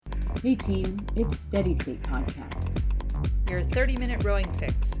Hey team, it's Steady State Podcast. Your 30-minute rowing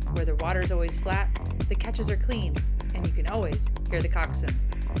fix, where the water's always flat, the catches are clean, and you can always hear the coxswain.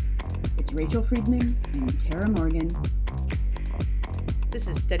 It's Rachel Friedman and Tara Morgan. This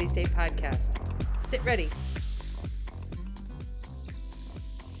is Steady State Podcast. Sit ready.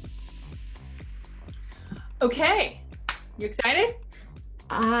 Okay, you excited?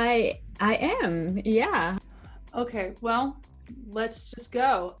 I am, yeah. Okay, well, let's just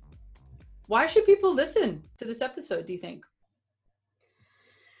go. Why should people listen to this episode, do you think?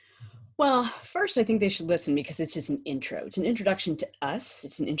 Well, first, I think they should listen because it's just an intro. It's an introduction to us.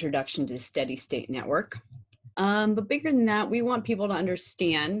 It's an introduction to the Steady State Network. But bigger than that, we want people to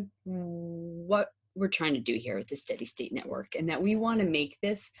understand what we're trying to do here at the Steady State Network, and that we want to make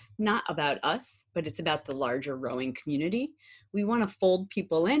this not about us, but it's about the larger rowing community. We want to fold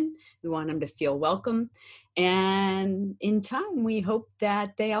people in. We want them to feel welcome. And in time, we hope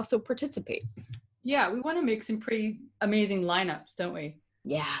that they also participate. Yeah, we want to make some pretty amazing lineups, don't we?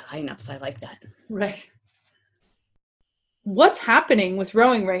 Yeah, lineups. I like that. Right. What's happening with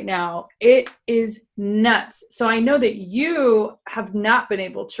rowing right now? It is nuts. So I know that you have not been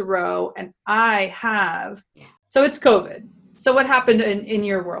able to row, and I have. Yeah. So it's COVID. So what happened in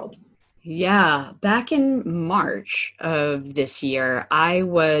your world? Yeah, back in March of this year, I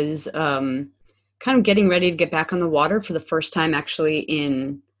was kind of getting ready to get back on the water for the first time actually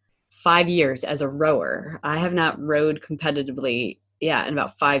in 5 years as a rower. I have not rowed competitively, in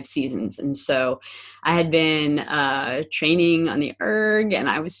about 5 seasons. And so I had been training on the erg, and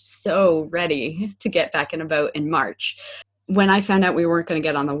I was so ready to get back in a boat in March. When I found out we weren't going to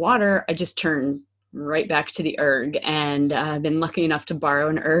get on the water, I just turned right back to the erg, and I've been lucky enough to borrow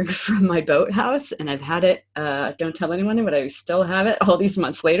an erg from my boathouse, and I've had it, don't tell anyone, but I still have it all these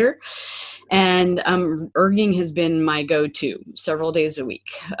months later. And erging has been my go-to several days a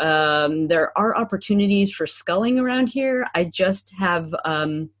week. There are opportunities for sculling around here. I just have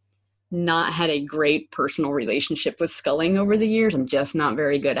not had a great personal relationship with sculling over the years. I'm just not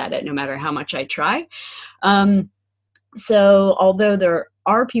very good at it, no matter how much I try. So although there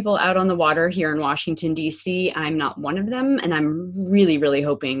are people out on the water here in Washington, D.C., I'm not one of them. And I'm really, really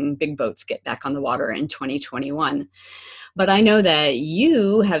hoping big boats get back on the water in 2021. But I know that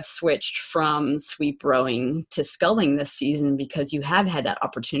you have switched from sweep rowing to sculling this season because you have had that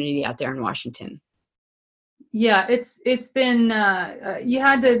opportunity out there in Washington. Yeah, it's been, you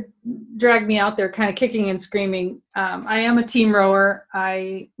had to drag me out there kind of kicking and screaming. I am a team rower.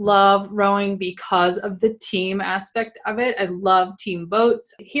 I love rowing because of the team aspect of it. I love team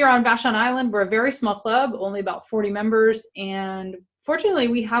boats. Here on Vashon Island, we're a very small club, only about 40 members. And fortunately,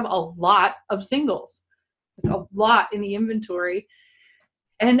 we have a lot of singles, a lot in the inventory.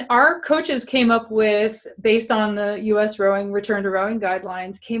 And our coaches came up with, based on the U.S. Rowing Return to Rowing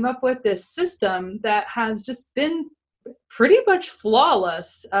Guidelines, came up with this system that has just been pretty much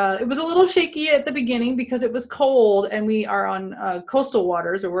flawless. It was a little shaky at the beginning because it was cold, and we are on coastal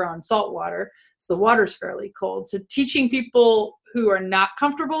waters, or we're on salt water, so the water's fairly cold. So teaching people who are not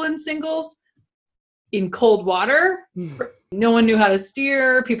comfortable in singles in cold water, no one knew how to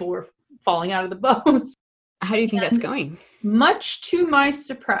steer. People were falling out of the boats. How do you think that's going? Much to my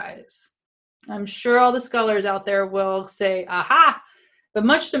surprise, I'm sure all the scholars out there will say, aha, but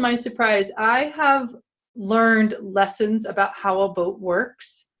much to my surprise, I have learned lessons about how a boat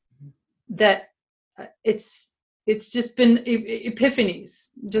works that it's just been epiphanies,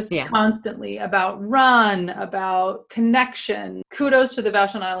 just constantly about run, about connection. Kudos to the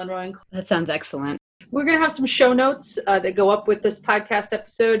Vashon Island Rowing Club. That sounds excellent. We're going to have some show notes that go up with this podcast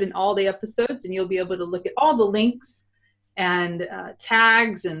episode and all the episodes, and you'll be able to look at all the links and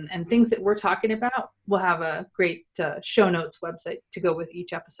tags and things that we're talking about. We'll have a great show notes website to go with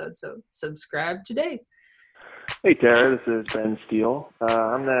each episode, so subscribe today. Hey Tara, this is Ben Steele.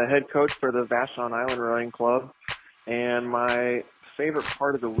 I'm the head coach for the Vashon Island Rowing Club, and my favorite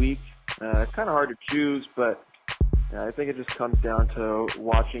part of the week, it's kind of hard to choose, but I think it just comes down to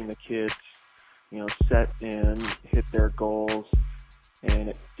watching the kids set and hit their goals, and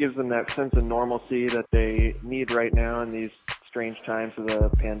it gives them that sense of normalcy that they need right now in these strange times of the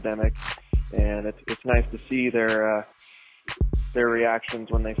pandemic. And it's nice to see their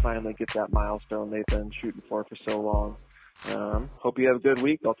reactions when they finally get that milestone they've been shooting for so long. Hope you have a good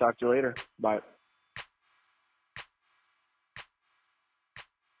week. I'll talk to you later. Bye.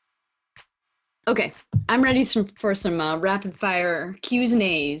 Okay, I'm ready for some rapid fire Q's and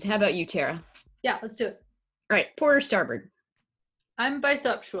A's. How about you, Tara? Yeah, let's do it. All right, port or starboard? I'm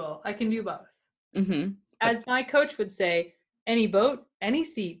bisexual. I can do both. Mm-hmm. As my coach would say, any boat, any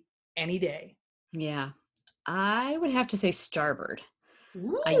seat, any day. Yeah, I would have to say starboard.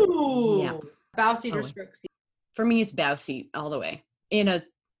 Ooh. Yeah. Bow seat or Oh. stroke seat? For me, it's bow seat all the way in a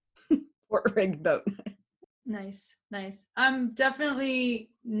port-rigged boat. Nice. I'm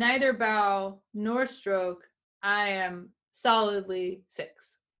definitely neither bow nor stroke. I am solidly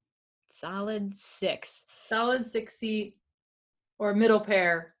 6. Solid 6. Solid 6 seat or middle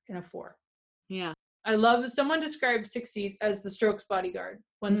pair in a 4. Yeah. I love, someone described 6 seat as the stroke's bodyguard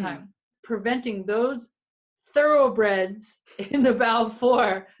one time, preventing those thoroughbreds in the bow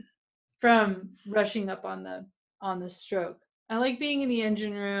 4 from rushing up on the stroke. I like being in the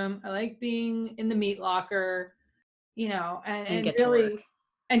engine room. I like being in the meat locker, and get to really, work.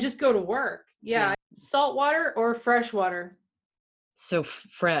 and just go to work. Yeah. Salt water or fresh water? So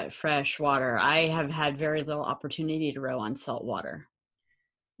fresh water. I have had very little opportunity to row on salt water.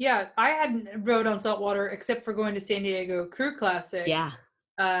 Yeah, I hadn't rowed on salt water except for going to San Diego Crew Classic. Yeah.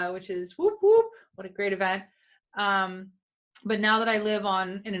 Which is whoop whoop, what a great event. But now that I live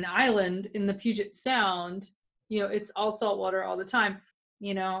in an island in the Puget Sound, it's all salt water all the time,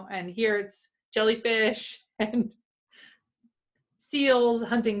 and here it's jellyfish and seals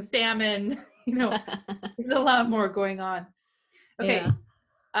hunting salmon. There's a lot more going on. Okay.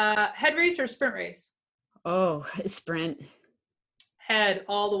 Yeah. Head race or sprint race? Oh, sprint. Head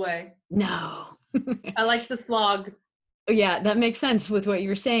all the way. No. I like the slog. Yeah, that makes sense with what you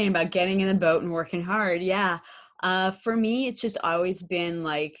were saying about getting in the boat and working hard. Yeah. For me, it's just always been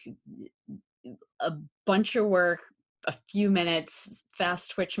like a bunch of work, a few minutes,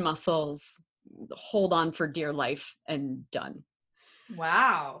 fast twitch muscles, hold on for dear life, and done.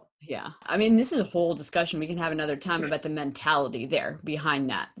 Wow. Yeah. I mean, this is a whole discussion. We can have another time about the mentality there behind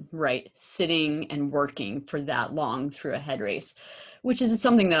that, right? Sitting and working for that long through a head race, which is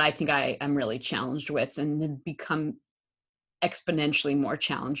something that I think I am really challenged with and have become exponentially more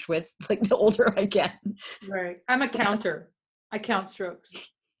challenged with, like the older I get. Right. I'm a counter. I count strokes.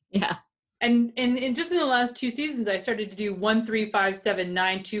 Yeah. And just in the last 2 seasons, I started to do 1, 3, 5, 7,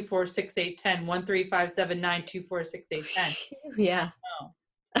 9, 2, 4, 6, 8, 10. 1, 3, 5, 7, 9, 2, 4, 6, 8, 10. Yeah. Oh.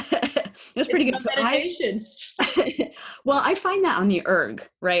 That's pretty good. So well, I find that on the erg,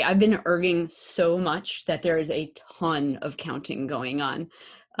 right? I've been erging so much that there is a ton of counting going on.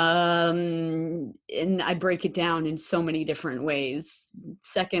 And I break it down in so many different ways: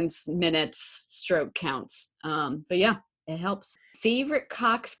 seconds, minutes, stroke counts. But yeah, it helps. Favorite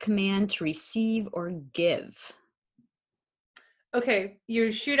Cox command to receive or give? Okay,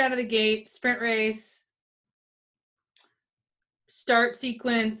 you shoot out of the gate, sprint race, start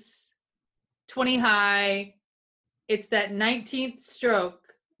sequence, 20 high. It's that 19th stroke,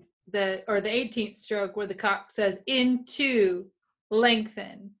 or the 18th stroke where the Cox says into,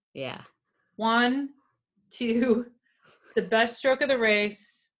 lengthen. Yeah. 1, 2, the best stroke of the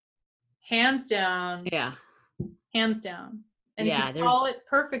race, hands down. Yeah. Hands down. And yeah, if you call it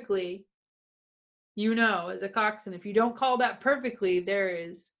perfectly, as a coxswain, if you don't call that perfectly, there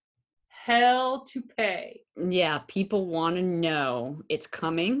is hell to pay. Yeah, people want to know it's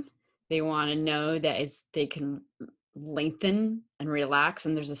coming. They want to know that they can lengthen and relax,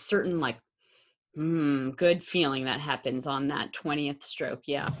 and there's a certain good feeling that happens on that 20th stroke.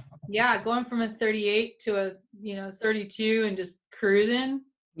 Yeah. Yeah, going from a 38 to a 32 and just cruising.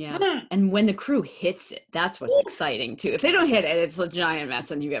 Yeah. And when the crew hits it, that's what's exciting too. If they don't hit it, it's a giant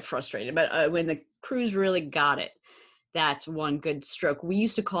mess and you get frustrated. But when the crew's really got it, that's one good stroke. We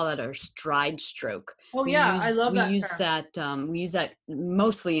used to call that our stride stroke. Oh yeah, I love that. We use that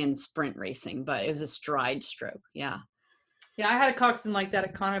mostly in sprint racing, but it was a stride stroke. Yeah. Yeah, I had a coxswain like that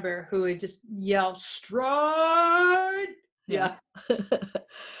at Conybear who would just yell stride. Yeah.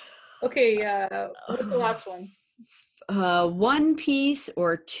 Okay, what's the last one? 1 piece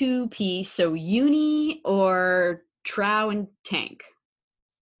or 2 piece, so uni or trow and tank?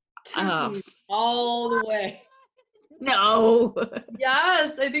 2 piece all the way. No.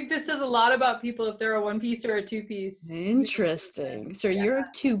 Yes, I think this says a lot about people if they're a 1 piece or a 2 piece. Interesting. So you're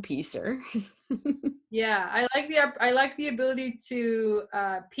a 2-piecer. Yeah, I like the ability to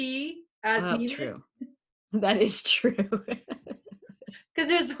pee as needed. True. That is true. Because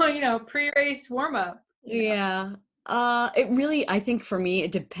there's pre-race warm up. Yeah. It really, I think for me,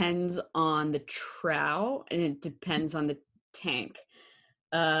 it depends on the trow and it depends on the tank.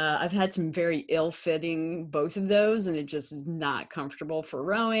 I've had some very ill-fitting both of those, and it just is not comfortable for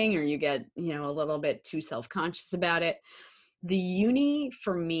rowing, or you get, a little bit too self-conscious about it. The uni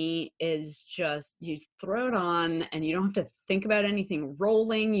for me is just, you throw it on and you don't have to think about anything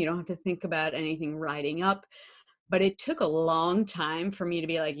rolling. You don't have to think about anything riding up. But it took a long time for me to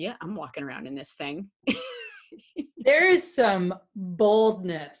be like, yeah, I'm walking around in this thing. There is some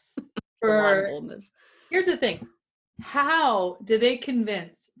boldness. A lot of boldness. Here's the thing. how do they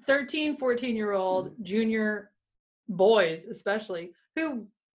convince 13, 14-year-old junior boys, especially, who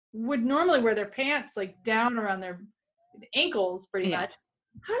would normally wear their pants like down around their ankles pretty much?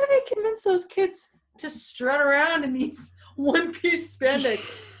 How do they convince those kids to strut around in these one-piece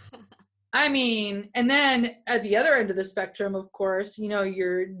spandex? I mean, and then at the other end of the spectrum, of course,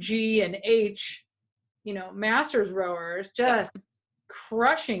 your G and H, masters rowers just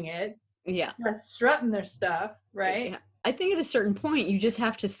crushing it. Yeah. Just strutting their stuff, right? Yeah. I think at a certain point you just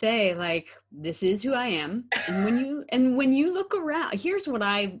have to say, like, this is who I am. And when you look around, here's what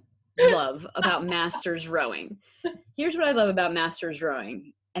I love about masters rowing. Here's what I love about masters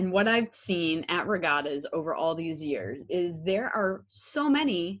rowing. And what I've seen at regattas over all these years is there are so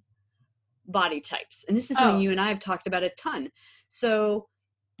many body types. And this is something you and I have talked about a ton. So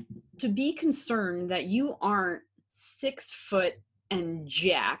to be concerned that you aren't 6 foot and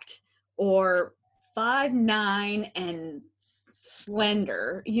jacked or 5'9" and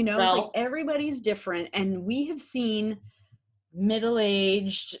slender, it's like everybody's different. And we have seen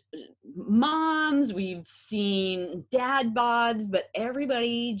middle-aged moms, we've seen dad bods, but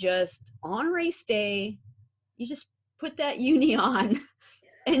everybody just on race day, you just put that uni on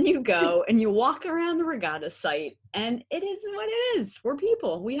and you go and you walk around the regatta site, and it is what it is. We're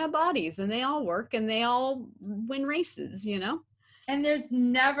people, we have bodies, and they all work and they all win races, And there's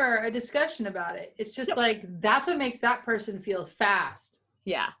never a discussion about it. It's just like, that's what makes that person feel fast.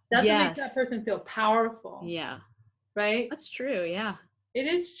 Yeah. That's what makes that person feel powerful. Yeah. Right? That's true. Yeah. It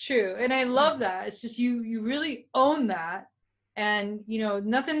is true. And I love that. It's just you really own that. And,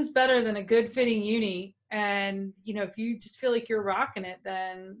 nothing's better than a good fitting uni. And, if you just feel like you're rocking it,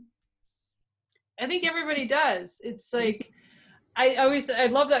 then I think everybody does. It's like, I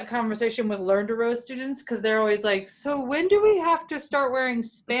love that conversation with Learn to Row students, because they're always like, so when do we have to start wearing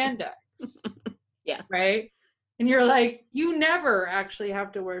spandex? Yeah. Right? And you're like, you never actually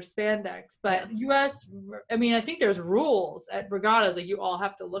have to wear spandex. But I think there's rules at regattas, like you all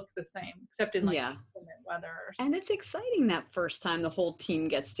have to look the same, except in weather. And it's exciting that first time the whole team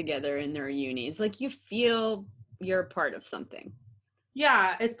gets together in their unis. Like, you feel you're a part of something.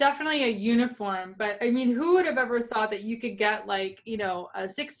 Yeah, it's definitely a uniform. But I mean, who would have ever thought that you could get a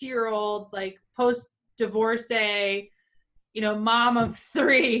 60-year-old, like post-divorcee, mom of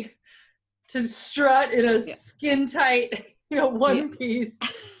 3 to strut in a skin tight, one piece.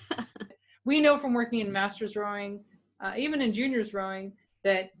 We know from working in masters rowing, even in juniors rowing,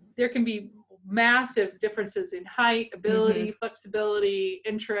 that there can be massive differences in height, ability, flexibility,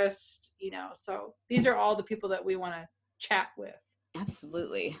 interest, so these are all the people that we want to chat with.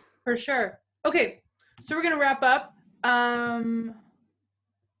 Absolutely. For sure. Okay, so we're going to wrap up.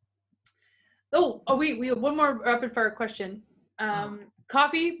 We have one more rapid fire question.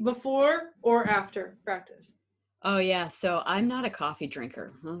 Coffee before or after practice? Oh, yeah. So I'm not a coffee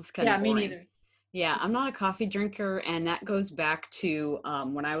drinker. That's kind of boring. Me neither. Yeah, I'm not a coffee drinker. And that goes back to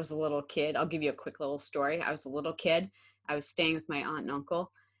when I was a little kid. I'll give you a quick little story. I was a little kid. I was staying with my aunt and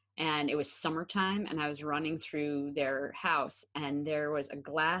uncle, and it was summertime, and I was running through their house, and there was a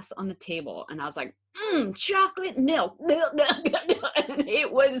glass on the table, and I was like, chocolate milk. And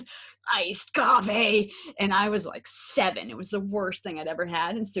it was iced coffee. And I was like 7. It was the worst thing I'd ever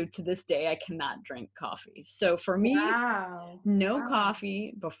had. And so to this day, I cannot drink coffee. So for me, no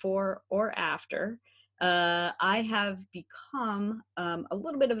coffee before or after. I have become a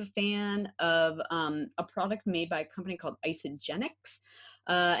little bit of a fan of a product made by a company called Isagenix.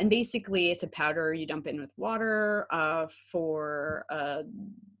 And basically it's a powder you dump in with water for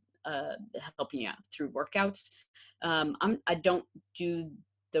helping you out through workouts. I don't do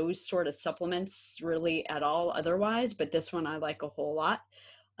those sort of supplements really at all otherwise, but this one I like a whole lot.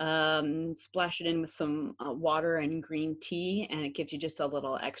 Splash it in with some water and green tea, and it gives you just a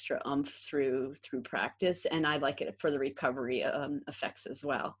little extra oomph through practice, and I like it for the recovery effects as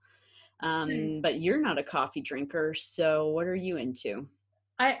well. Nice. But you're not a coffee drinker, so what are you into?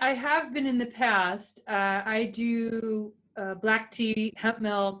 I have been in the past. I do black tea, hemp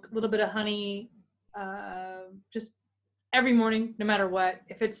milk, a little bit of honey, just every morning, no matter what.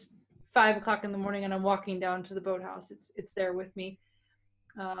 If it's 5 o'clock in the morning and I'm walking down to the boathouse, it's there with me.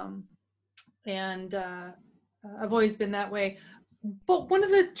 And I've always been that way. But one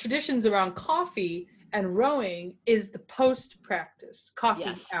of the traditions around coffee and rowing is the post-practice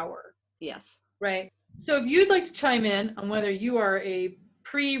coffee hour. Yes. Right. So if you'd like to chime in on whether you are a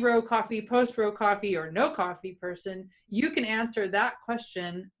pre-row coffee, post-row coffee, or no coffee person, you can answer that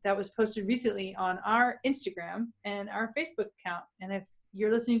question that was posted recently on our Instagram and our Facebook account. And if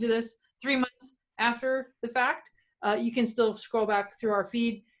you're listening to this 3 months after the fact, you can still scroll back through our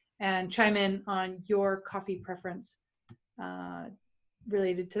feed and chime in on your coffee preference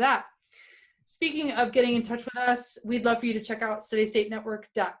related to that. Speaking of getting in touch with us, we'd love for you to check out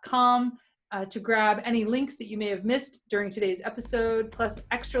steadystatenetwork.com to grab any links that you may have missed during today's episode, plus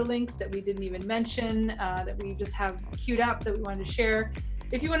extra links that we didn't even mention that we just have queued up that we wanted to share.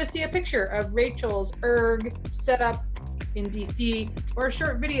 If you want to see a picture of Rachel's erg setup in DC, or a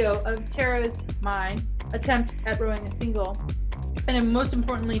short video of Tara's, mine, attempt at rowing a single, and then most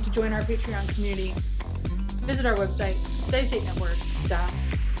importantly, to join our Patreon community, visit our website,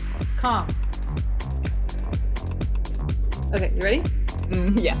 steadystatenetwork.com. Okay, you ready?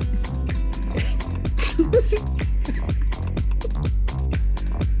 Yeah.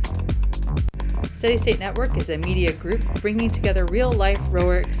 Steady State Network is a media group bringing together real-life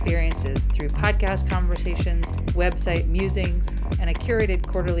rower experiences through podcast conversations, website musings, and a curated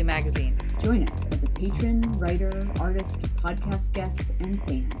quarterly magazine. Join us as a patron, writer, artist, podcast guest, and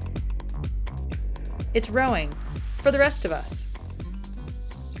fan. It's rowing for the rest of us.